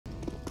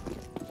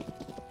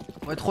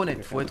Faut être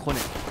honnête, faut être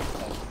honnête.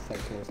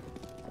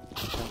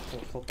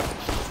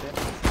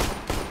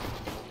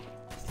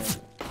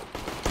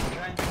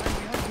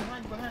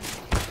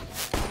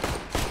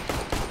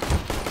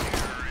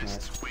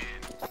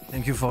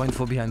 Thank you for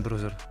info behind,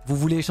 brother. Vous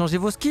voulez échanger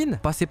vos skins?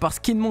 Passez par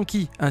Skin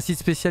Monkey, un site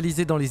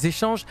spécialisé dans les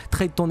échanges.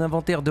 Trade ton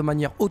inventaire de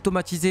manière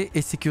automatisée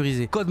et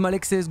sécurisée. Code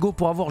maleK CSGO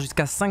pour avoir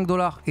jusqu'à 5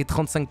 $ et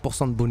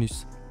 35% de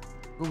bonus.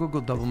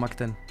 Go, double Mac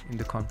 10 in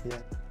the con. Yeah.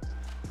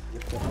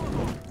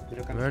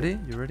 You ready?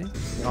 You ready?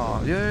 Oh,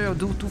 yeah,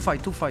 do two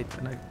fight.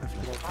 And I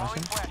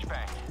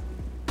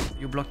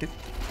you blocked it.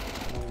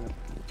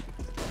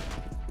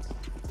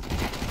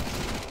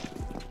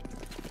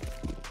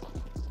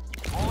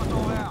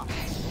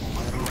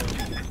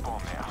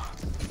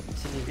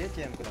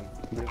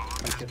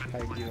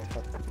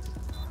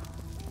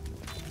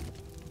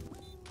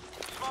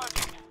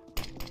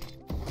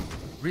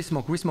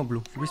 Resmoke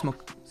blue.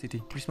 Resmoke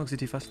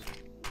city fast.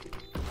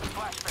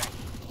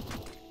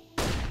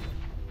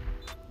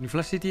 You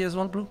flash city as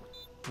well, bro?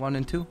 1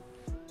 and 2.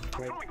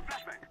 Wait.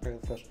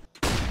 Flash.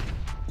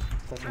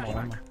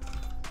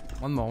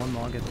 One more,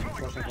 I'll get it.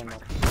 Flashing one more.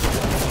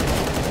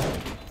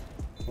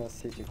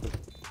 Last city, good.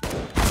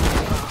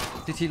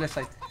 City left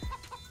side.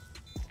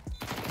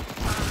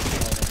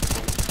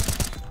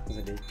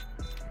 The day.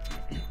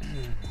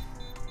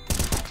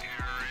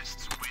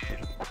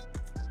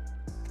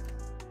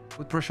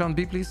 Put pressure on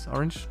B, please.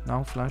 Orange.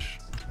 Now, flash.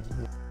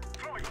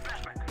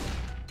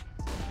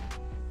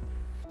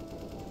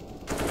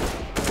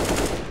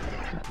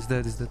 He's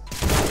dead.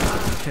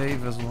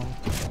 Cave as well.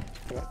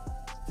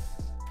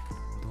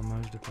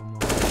 Dommage de pas moi.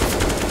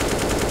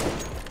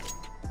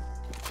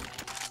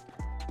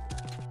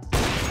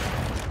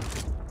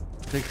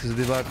 Peut-être que ce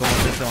débat a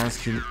commencé à faire un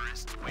skill.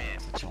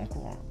 Ça tire en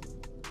courant.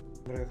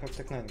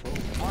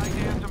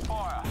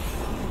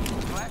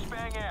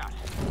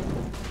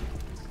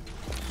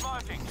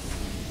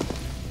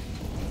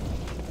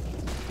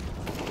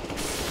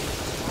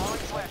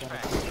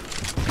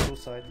 Two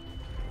side.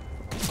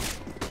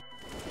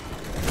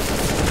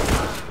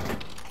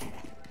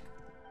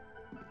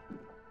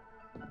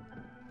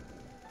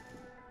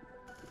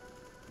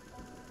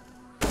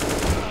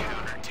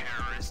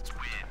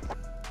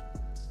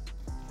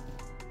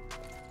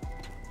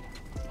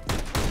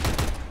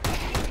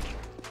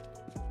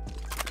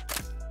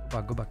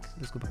 Go back.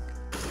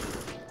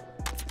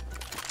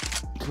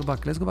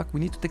 Let's go back. We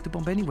need to take the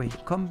bomb anyway.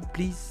 Come,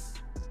 please.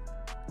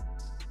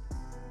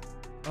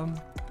 Come.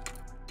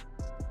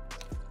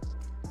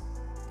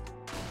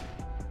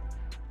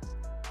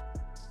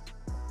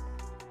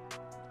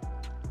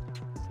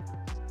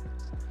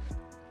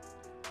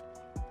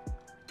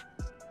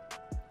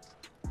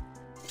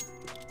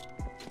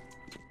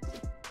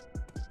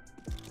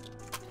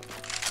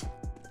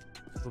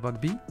 Go back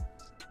B.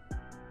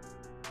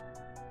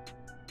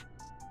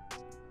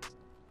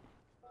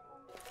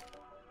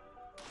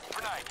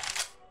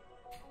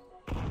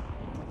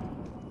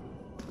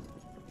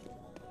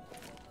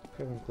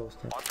 Heaven close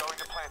now. I'm going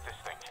to plant this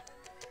thing.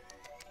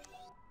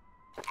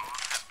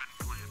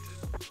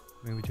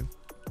 Where would you?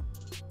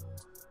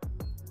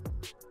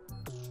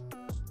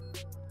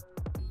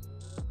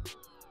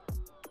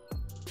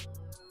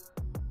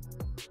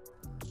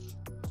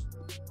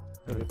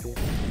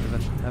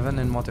 Heaven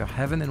and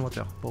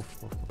water.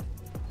 Both.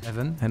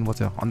 Heaven and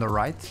water. On the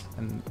right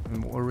and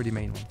already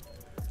main one.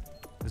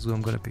 Let's go,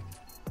 I'm gonna pick.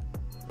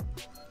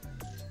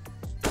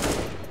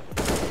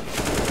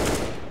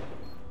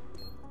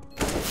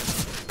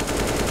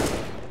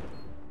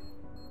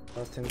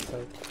 Last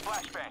inside.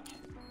 Flashbang.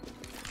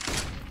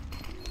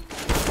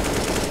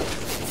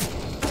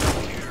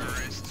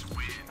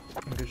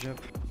 Good job.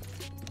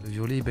 Le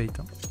violet il bait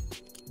hein.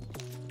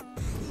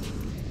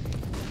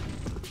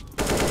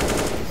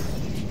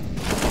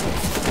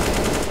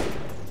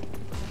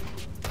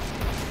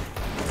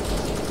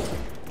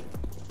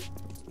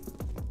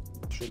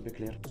 Should be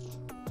clear.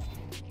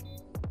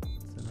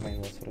 Mine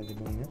was already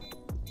done, yeah?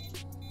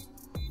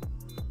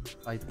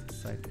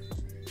 Side.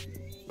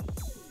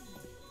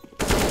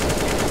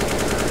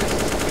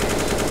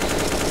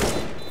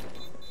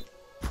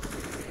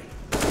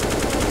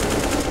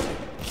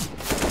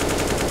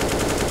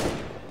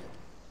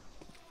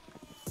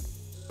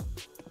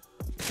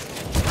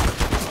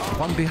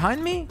 One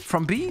behind me?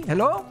 From B?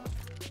 Hello?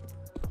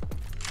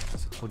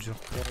 C'est trop dur.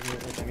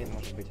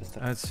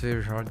 That's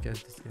very hard,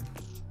 guys. This game.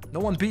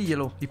 No one B,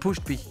 yellow. He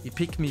pushed B. He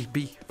picked me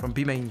B from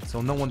B main,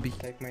 so no one B.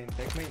 Take main,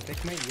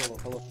 yellow,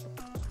 hello.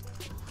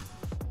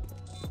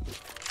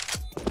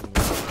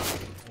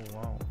 Oh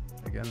wow.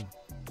 Again.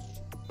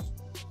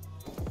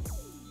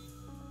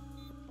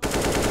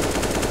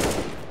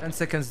 10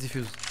 seconds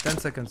diffuse. 10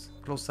 seconds.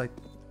 Close sight.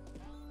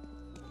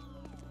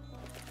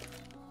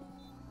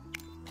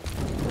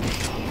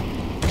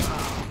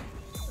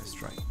 Nice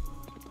try.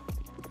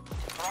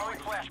 Throwing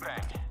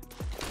flashbang.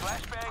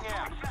 Flashbang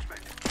out.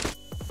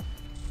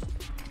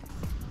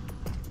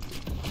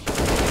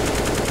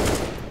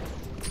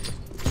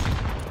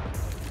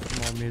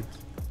 More mid.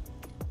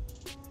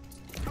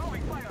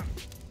 Throwing fire.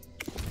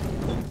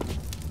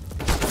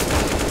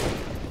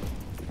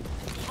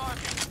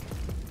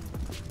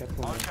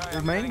 Careful, man. Okay, Go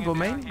I'm main, getting go it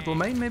main, down go here.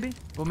 main maybe?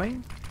 Go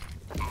main?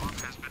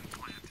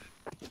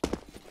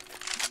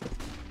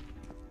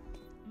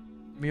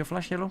 Give me your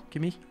flash, yellow.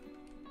 Give me.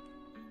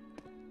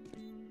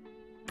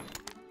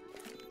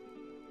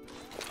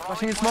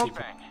 Flashing in smoke.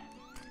 Flashbang.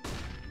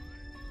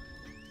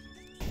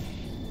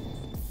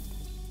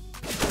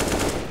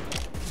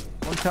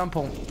 One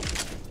tampon.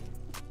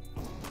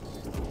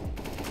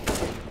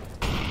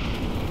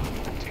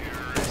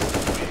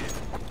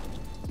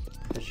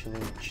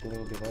 Чили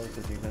убивают,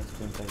 эти играют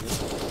в интервью.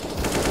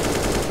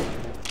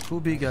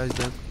 2B guys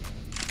dead.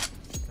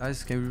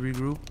 Guys, can we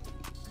regroup?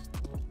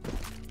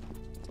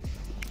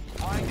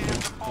 Laying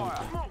down some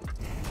fire.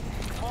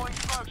 Deploying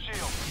smoke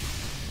shield.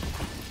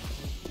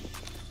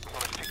 I'm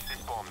gonna fix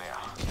this bomb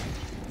now.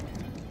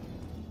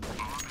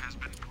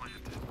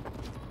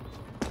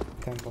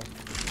 Темпо.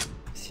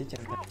 Сити.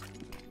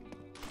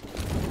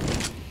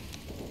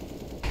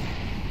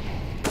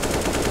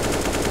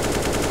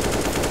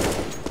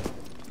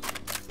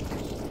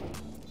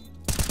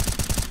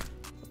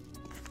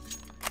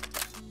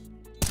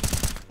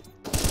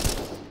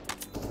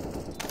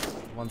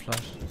 One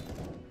flash.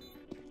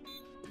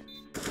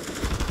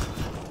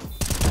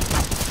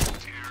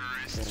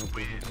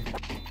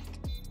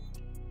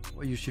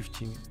 Why are you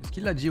shifting? Est-ce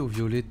qu'il l'a dit au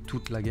violet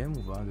toute la game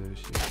ou pas de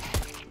shift?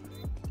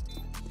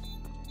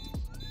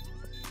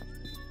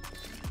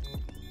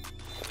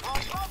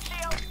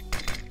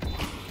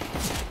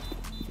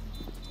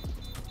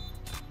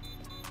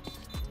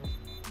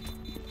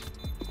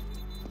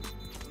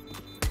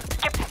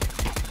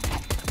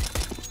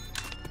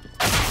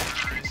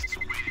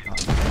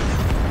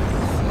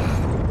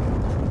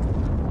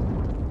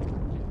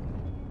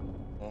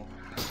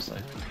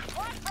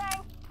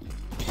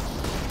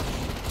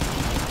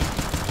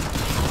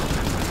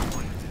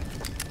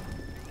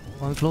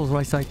 One close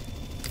right side.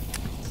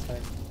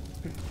 Side.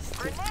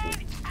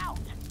 Grenade out.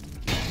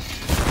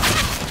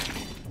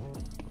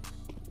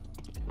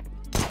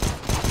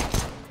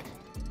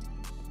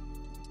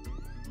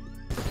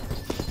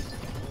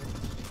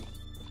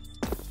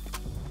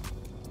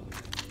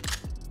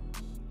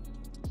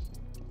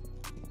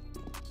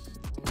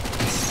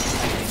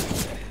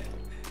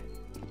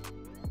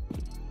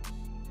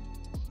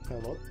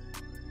 Hello?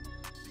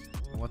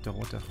 Water,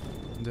 water.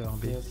 Under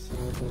B. Yes,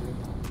 water.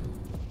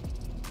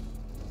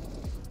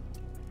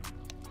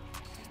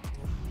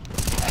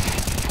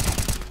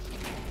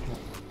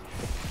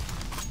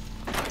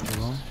 C'est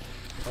bon.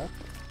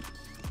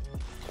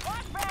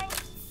 Flashbang.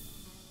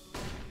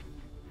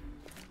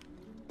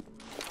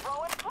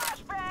 Throwing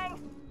flashbang.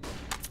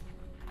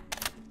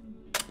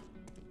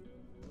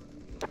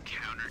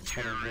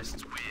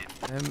 Terrorist.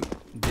 M,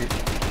 D.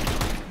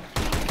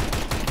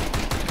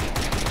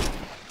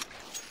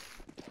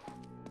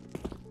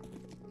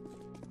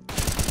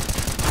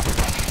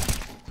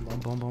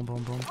 Bon, bon, bon,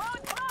 bon.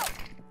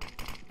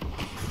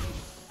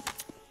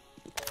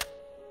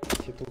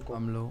 C'est tout quoi.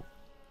 I'm low.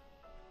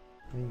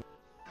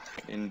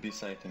 In B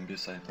side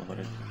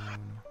already.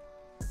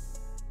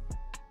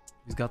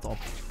 He's got up.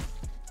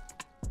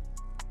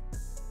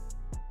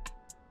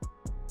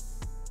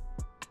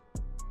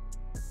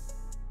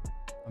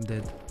 I'm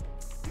dead.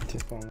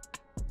 T-spawn.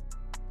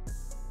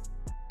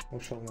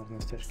 Ушел, наверное,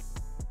 в стежке.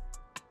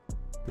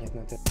 Нет,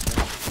 на Т.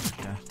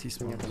 Yeah,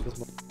 T-spawn. Нет, он без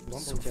бомбы. Бомба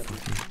So у тебя.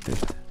 fucking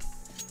dead.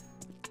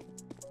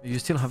 You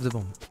still have the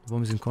bomb. The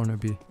bomb is in corner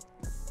B.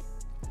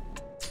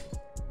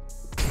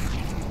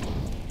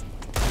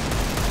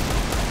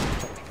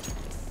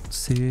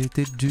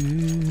 C'était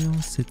dur,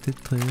 c'était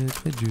très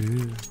très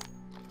dur.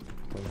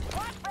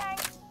 Flashbang.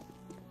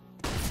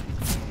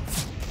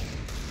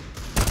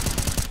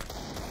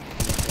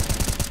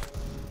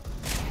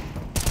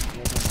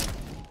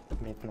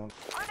 Нет много.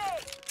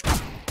 Grenade.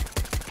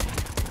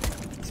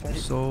 Смотри.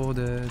 So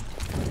dead.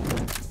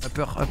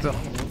 Upper, upper.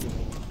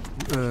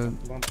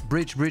 Бомба.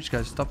 Bridge, bridge,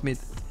 guys. Stop mid.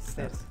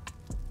 Stairs.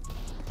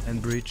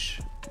 And bridge.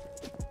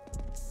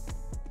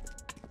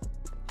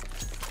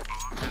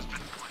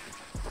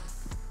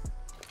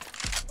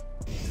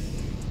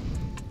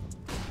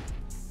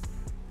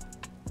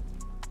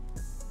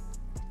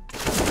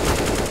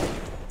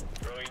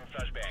 Throwing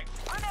flashbang.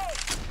 Grenade.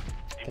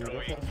 Can you go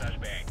Deploying first?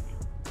 flashbang.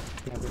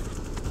 Надо.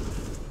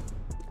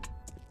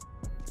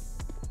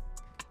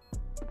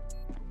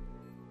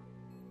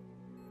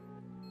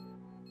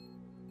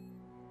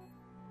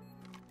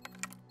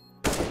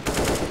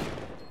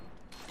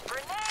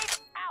 Grenade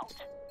out.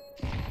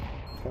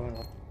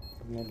 Хавала.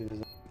 Обняли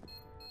везде.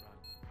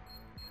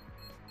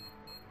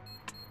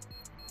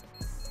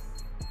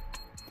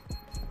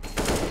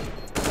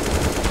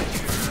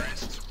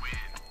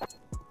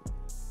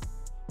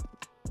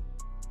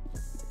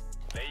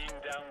 Laying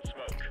down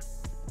smoke.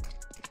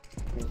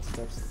 Нет,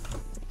 степс.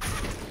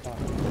 А,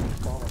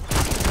 мало.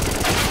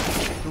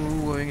 Two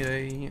going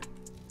A.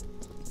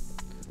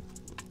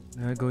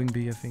 Going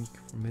B, I think,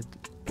 for mid.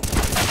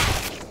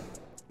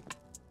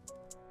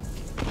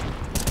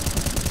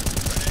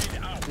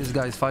 Grenade out. This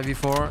guy is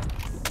 5v4.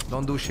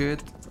 Don't do shit.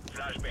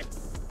 Flashbang.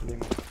 Блин,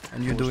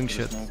 And you're doing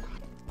shit. Smoke.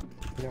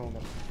 я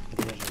умер.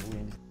 Я живу,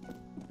 я не...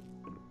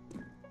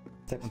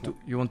 Text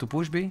You want to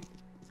push B?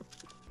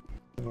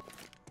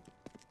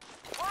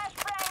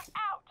 Flashbang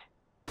out.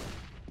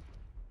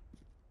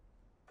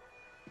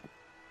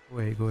 Go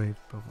away,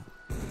 purple.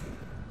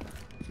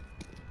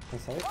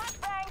 inside.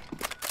 Flashbang.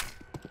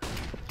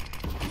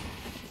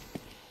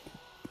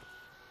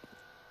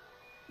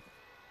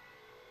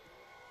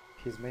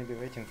 He's maybe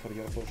waiting for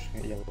your push.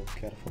 Yellow,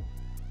 careful.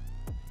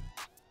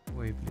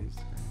 Wait, please.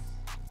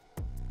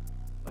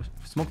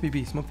 Smoke me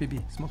B, smoke me B,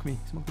 smoke me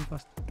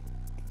fast.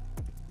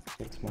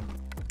 Get smoke.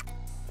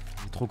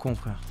 Il est trop con,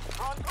 frère.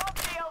 Throwing smoke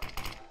shield.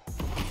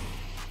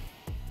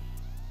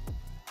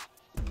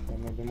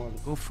 Maybe more.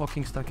 Go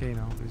fucking stack A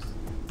now, please.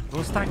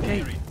 Go stack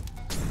A. Oui.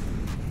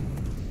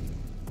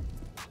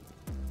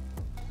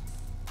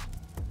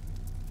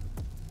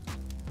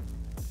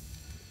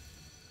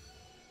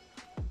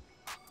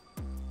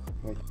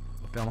 On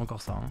va perdre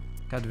encore ça, hein.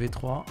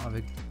 4v3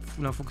 avec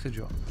full info que c'est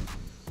dur.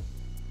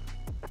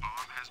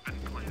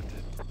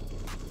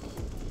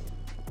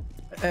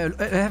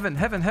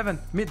 Heaven,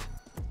 mid.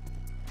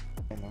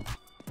 I know.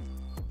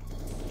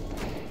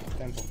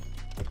 Temple.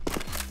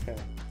 Okay.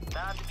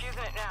 I'm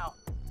defusing it now.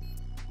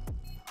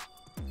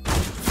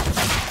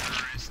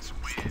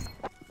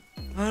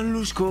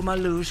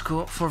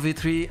 Malushko,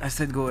 4v3, I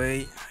said go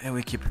A, and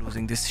we keep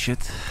losing this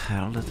shit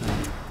all the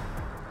time.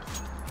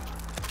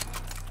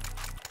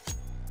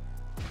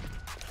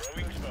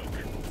 Throwing smoke.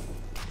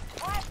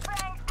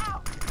 Flashbang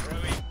out.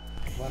 Throwing.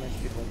 1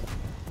 HP water.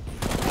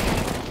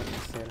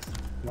 Stairs.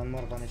 One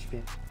more 1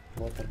 HP.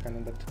 Water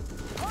coming back.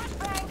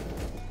 Flashbang.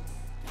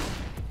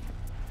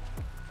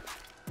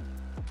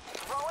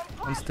 Throwing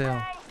One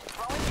stair. flashbang.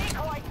 Throwing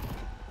decoy.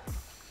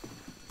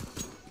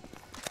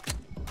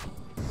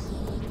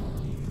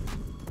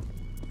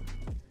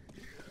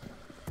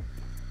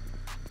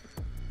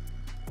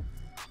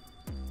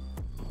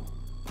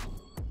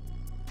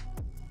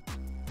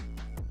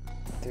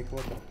 Take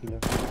water. Yeah.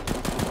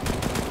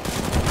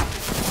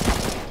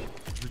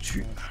 Je le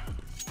tue.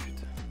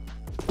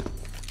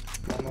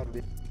 One more B.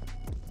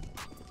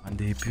 Un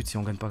des putes si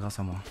on gagne pas grâce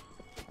à moi.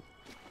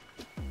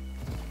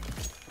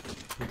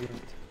 He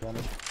didn't. 1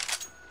 HP.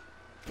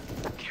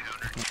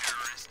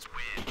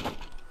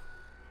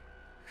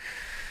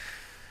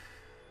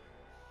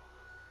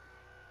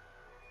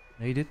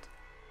 Made it.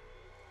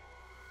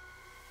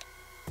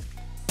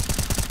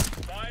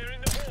 Fire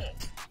in the hole.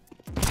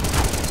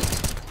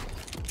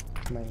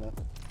 Main left.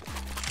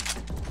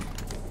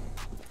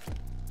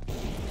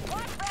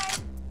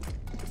 Flashbang.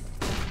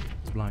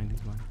 He's blind.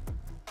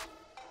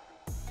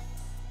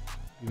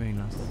 You main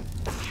last.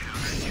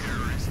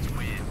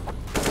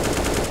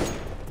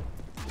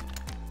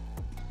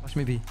 Flash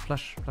maybe.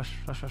 Flash.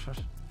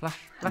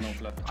 No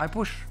flap. I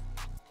push.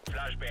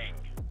 Flashbang.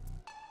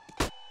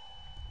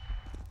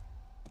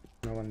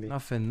 No 1 B.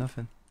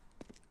 Nothing.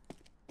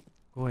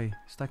 Go away.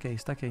 Stack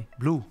A.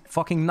 Blue.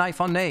 Fucking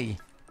knife on A.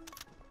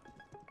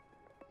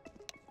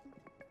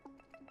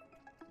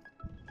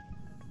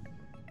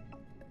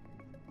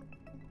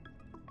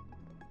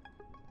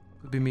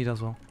 Could be mid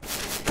as well.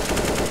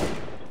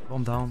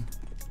 Bomb down.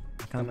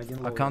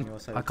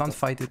 I can't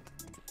fight it.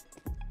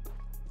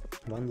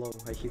 1 low.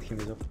 I hit him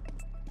with off.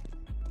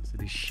 C'est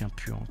des chiens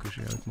puants que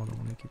j'ai avec moi dans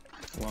mon équipe.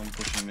 One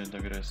pushing mid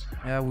aggress.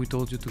 Yeah, we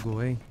told you to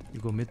go A. You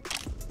go mid.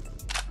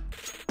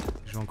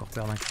 Je vais encore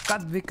perdre un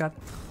 4v4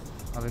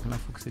 avec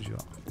l'info que c'est dur.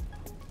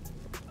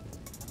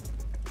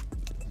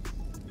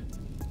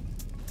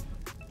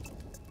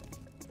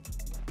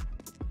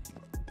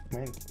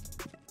 Main.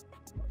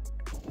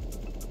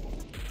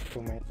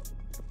 2 main.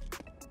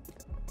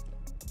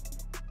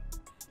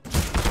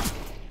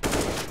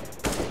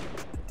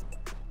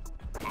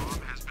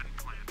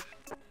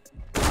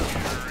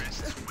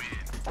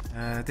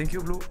 Thank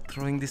you, Blue,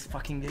 throwing this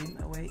fucking game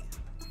away.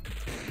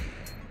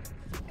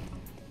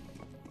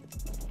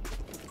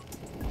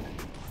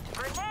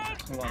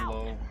 Grenade. One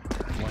low.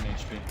 1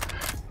 HP.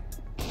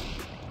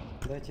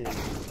 Дайте.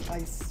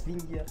 Ай,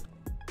 свинья.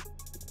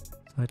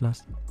 Side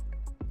last.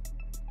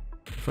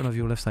 In front of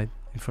you, left side.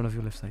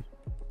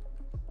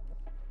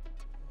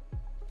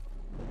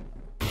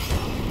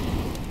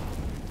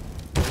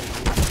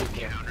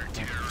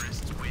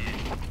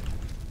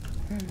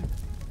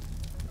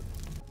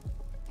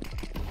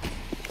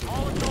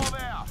 Molotov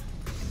out.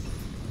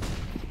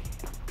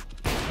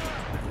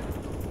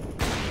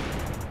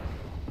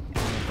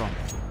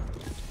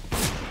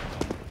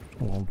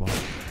 On rentre pas.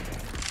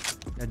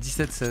 Il y a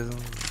 17-16.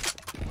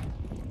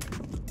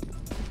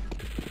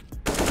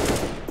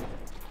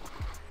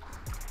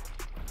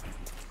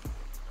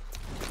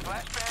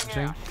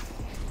 Flashbang out.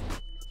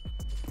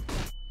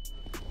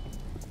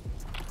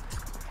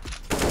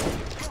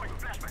 Throwing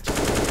flashbang.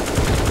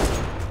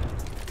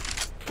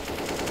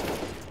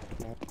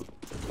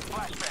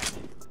 Flashbang.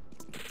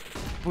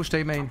 Push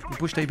A main,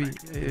 push A B.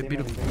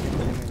 Below.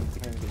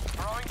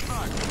 Throwing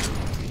smoke.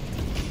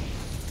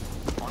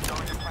 I'm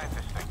going to plant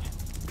this thing.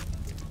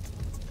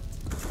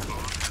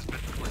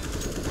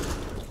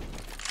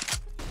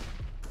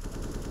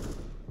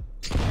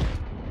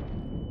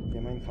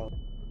 Yeah, main fall.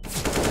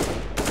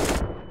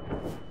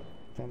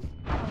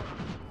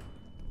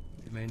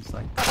 Main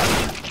side.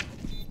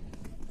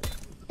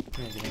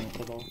 Nie, nie wiem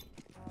co dało.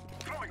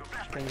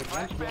 Can you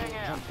jump?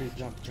 Yeah, jump please,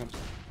 jump.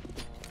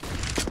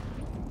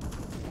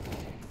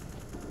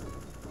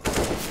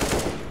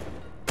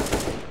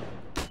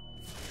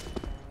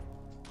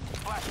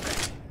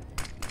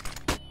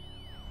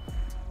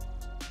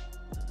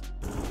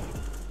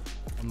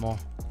 One more.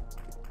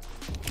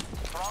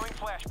 Throwing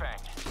flashbang.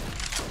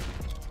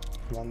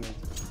 One more.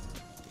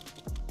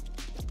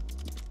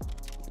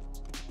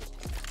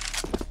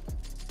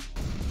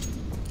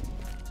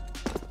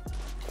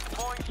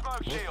 Deploying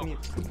smoke Both shield. mid.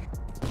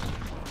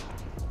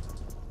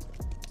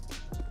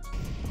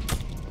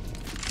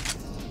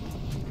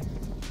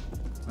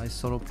 Nice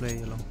solo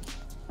play là.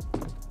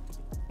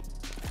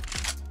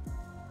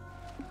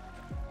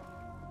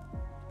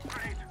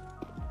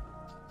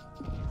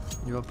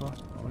 On y va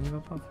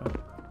pas, frère.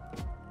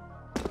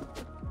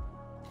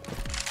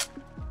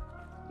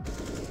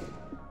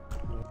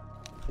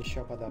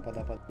 Еще пода.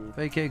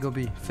 Fake A, go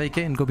B. Fake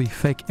A and go B.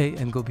 Fake A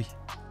and go B.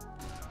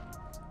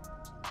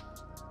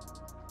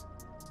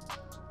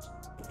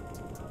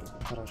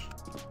 Хорош.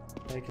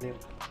 Дай клир.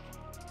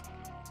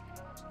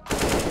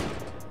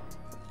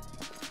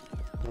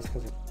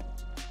 Расскажи.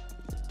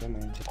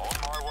 Моментик. On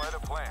my way to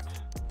plant.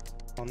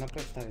 Он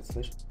напротив ставит,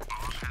 слышь?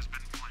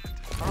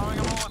 Throwing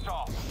a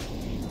Molotov.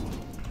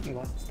 Ну,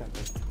 ласт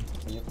ставит.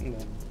 Нет,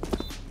 да.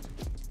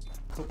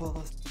 Хопа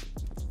ласт.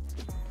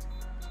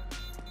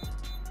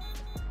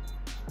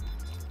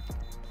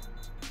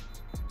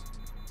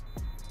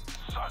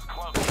 So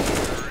close.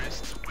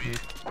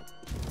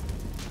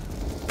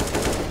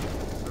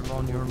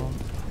 You're alone.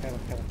 Heaven.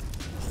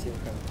 Still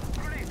heaven.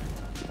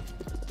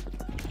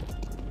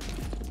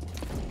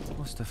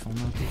 Oh, Steph, on a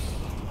un tous.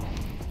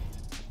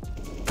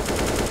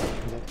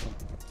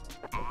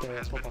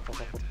 Это попа.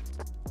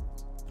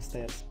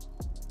 Stairs.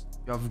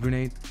 You have a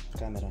grenade.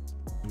 Камера.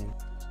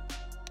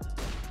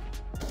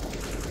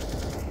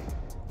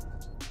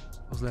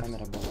 What's left?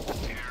 Камера была.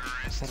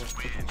 Хорош.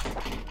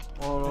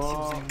 Oh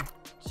là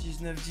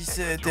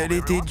 19-17, elle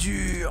était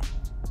dure.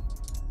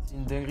 C'est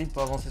une dinguerie de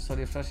pas avancer sur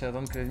les flashs et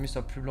attendre que l'ennemi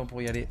soit plus blanc pour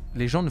y aller.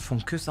 Les gens ne font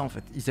que ça en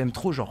fait. Ils aiment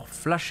trop genre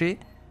flasher,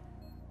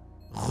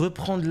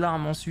 reprendre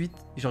l'arme ensuite.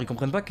 Genre ils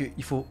comprennent pas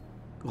qu'il faut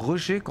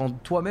rusher quand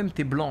toi-même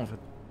t'es blanc en fait.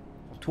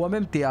 Quand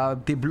toi-même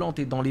t'es blanc,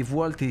 t'es dans les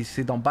voiles,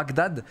 c'est dans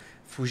Bagdad.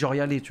 Faut genre y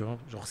aller, tu vois.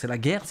 Genre c'est la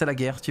guerre,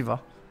 tu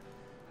vas.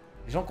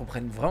 Les gens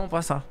comprennent vraiment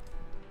pas ça.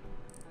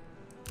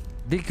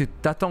 Dès que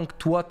t'attends que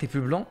toi t'es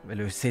plus blanc, mais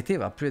le CT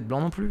va plus être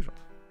blanc non plus. Genre.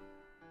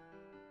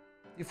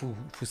 Il faut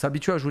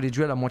s'habituer à jouer les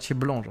duels à moitié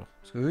blanc, genre.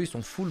 Parce qu'eux, ils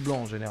sont full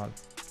blanc en général.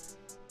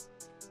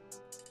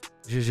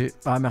 GG.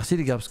 Ah, merci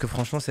les gars, parce que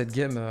franchement, cette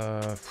game,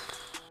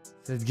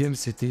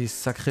 c'était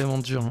sacrément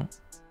dur. Hein.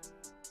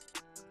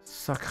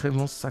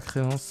 Sacrément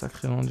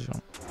dur.